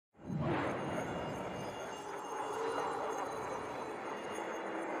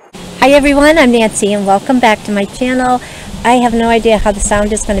Hi everyone, I'm Nancy and welcome back to my channel. I have no idea how the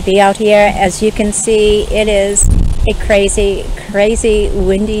sound is going to be out here. As you can see, it is a crazy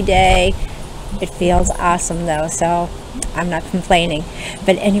windy day. It feels awesome though, so I'm not complaining.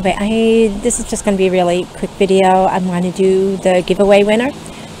 But anyway, this is just going to be a really quick video. I'm going to do the giveaway winner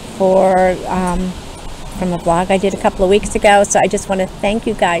for from a blog I did a couple of weeks ago. So I just want to thank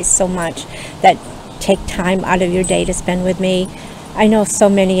you guys so much that take time out of your day to spend with me. I know so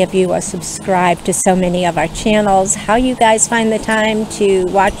many of you are subscribed to so many of our channels. How you guys find the time to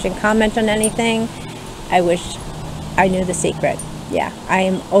watch and comment on anything, I wish I knew the secret. Yeah, I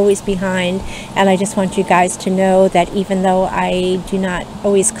am always behind, and I just want you guys to know that even though I do not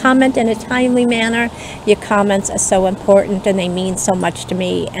always comment in a timely manner, your comments are so important and they mean so much to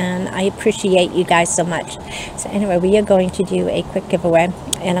me, and I appreciate you guys so much. So anyway, we are going to do a quick giveaway,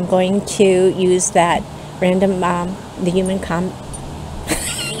 and I'm going to use that random the human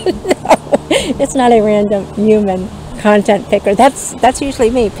no, it's not a random human content picker. That's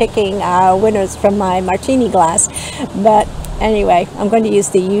usually me picking winners from my martini glass. But anyway, I'm going to use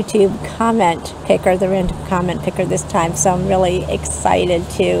the YouTube comment picker, the random comment picker this time. So I'm really excited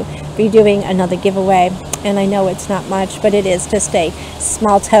to be doing another giveaway. And I know it's not much, but it is just a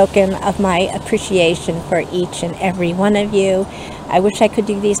small token of my appreciation for each and every one of you. I wish I could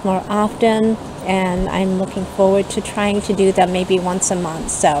do these more often, and I'm looking forward to trying to do them maybe once a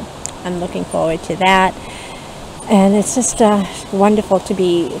month. So I'm looking forward to that. And it's just wonderful to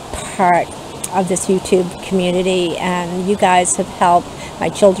be part of this YouTube community, and you guys have helped my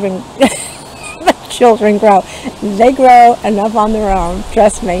children grow. They grow enough on their own,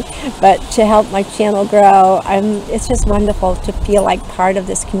 trust me, but to help my channel grow, it's just wonderful to feel like part of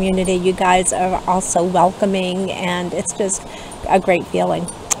this community. You guys are also welcoming, and it's just a great feeling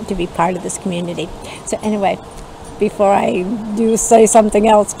to be part of this community. So anyway, before I do say something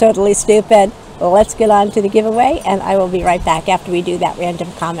else totally stupid, let's get on to the giveaway, and I will be right back after we do that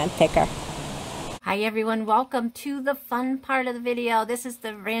random comment picker. Hi everyone, welcome to the fun part of the video. This is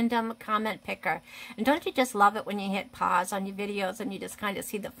the random comment picker. And don't you just love it when you hit pause on your videos and you just kind of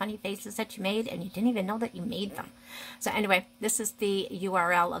see the funny faces that you made and you didn't even know that you made them? So anyway, this is the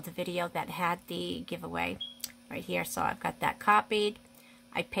URL of the video that had the giveaway right here. So I've got that copied.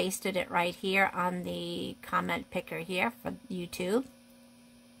 I pasted it right here on the comment picker here for YouTube.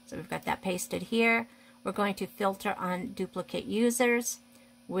 So we've got that pasted here. We're going to filter on duplicate users.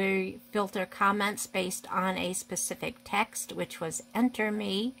 We filter comments based on a specific text, which was enter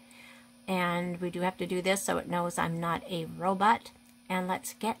me. And we do have to do this so it knows I'm not a robot. And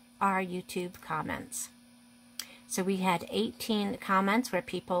let's get our YouTube comments. So we had 18 comments where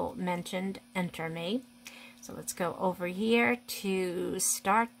people mentioned enter me. So let's go over here to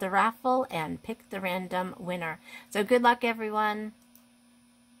start the raffle and pick the random winner. So good luck, everyone.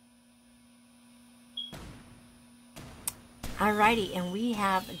 Alrighty, and we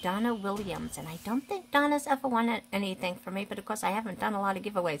have Donna Williams, and I don't think Donna's ever won anything for me, but of course I haven't done a lot of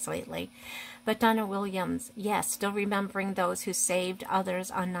giveaways lately. But Donna Williams, yes, still remembering those who saved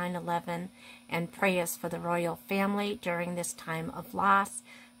others on 9/11 and prayers for the royal family during this time of loss.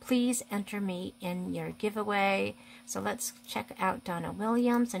 Please enter me in your giveaway. So let's check out Donna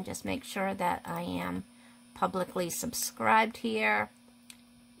Williams and just make sure that I am publicly subscribed here.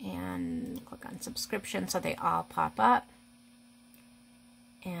 And click on subscription so they all pop up.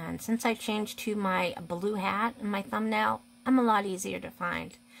 And since I changed to my blue hat in my thumbnail, I'm a lot easier to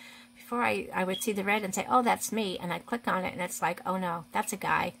find. Before I would see the red and say, oh, that's me. And I'd click on it and it's like, oh no, that's a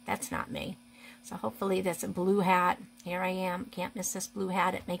guy. That's not me. So hopefully there's a blue hat. Here I am. Can't miss this blue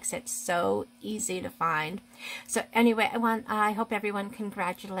hat. It makes it so easy to find. So anyway, I hope everyone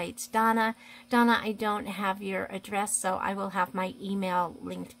congratulates Donna. Donna, I don't have your address, so I will have my email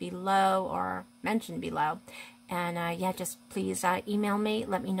linked below or mentioned below. And yeah, just please email me.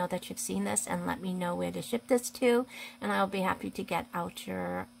 Let me know that you've seen this and let me know where to ship this to. And I'll be happy to get out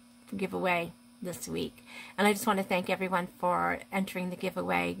your giveaway this week. And I just want to thank everyone for entering the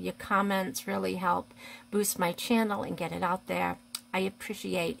giveaway. Your comments really help boost my channel and get it out there. I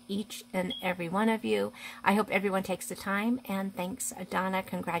appreciate each and every one of you. I hope everyone takes the time, and thanks Donna,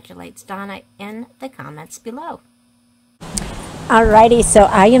 congratulates Donna in the comments below. Alrighty, so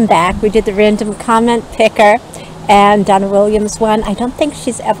I am back. We did the random comment picker, and Donna Williams won. I don't think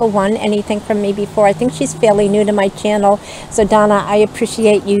she's ever won anything from me before. I think she's fairly new to my channel. So Donna, I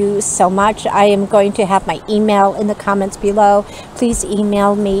appreciate you so much. I am going to have my email in the comments below. Please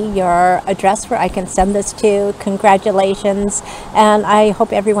email me your address where I can send this to. Congratulations. And I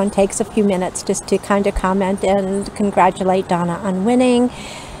hope everyone takes a few minutes just to kind of comment and congratulate Donna on winning.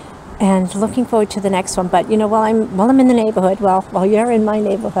 And looking forward to the next one. But you know, while I'm in the neighborhood, while you're in my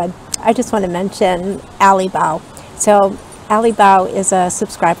neighborhood, I just want to mention Ali Bao. So Ali Bao is a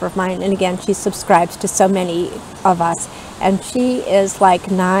subscriber of mine, and again, she subscribes to so many of us, and she is like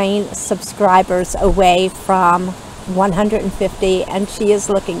 9 subscribers away from 150, and she is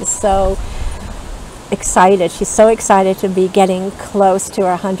looking so excited. She's so excited to be getting close to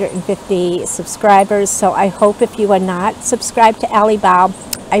her 150 subscribers. So I hope if you are not subscribed to Ali Bao,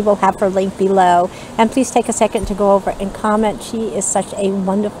 I will have her link below, and please take a second to go over and comment. She is such a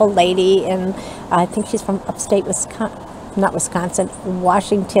wonderful lady, and I think she's from upstate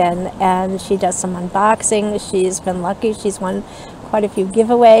Washington, and she does some unboxing. She's been lucky. She's won quite a few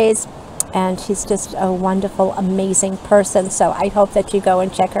giveaways, and she's just a wonderful, amazing person. So I hope that you go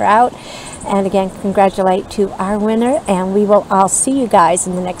and check her out. And again, congratulate to our winner, and we will all see you guys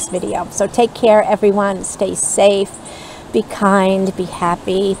in the next video. So take care, everyone. Stay safe, be kind, be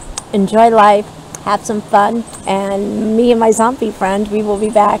happy, enjoy life, have some fun, and me and my zombie friend, we will be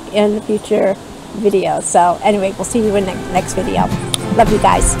back in the future video. So anyway, we'll see you in the next video. Love you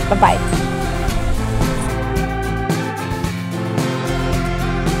guys. Bye-bye.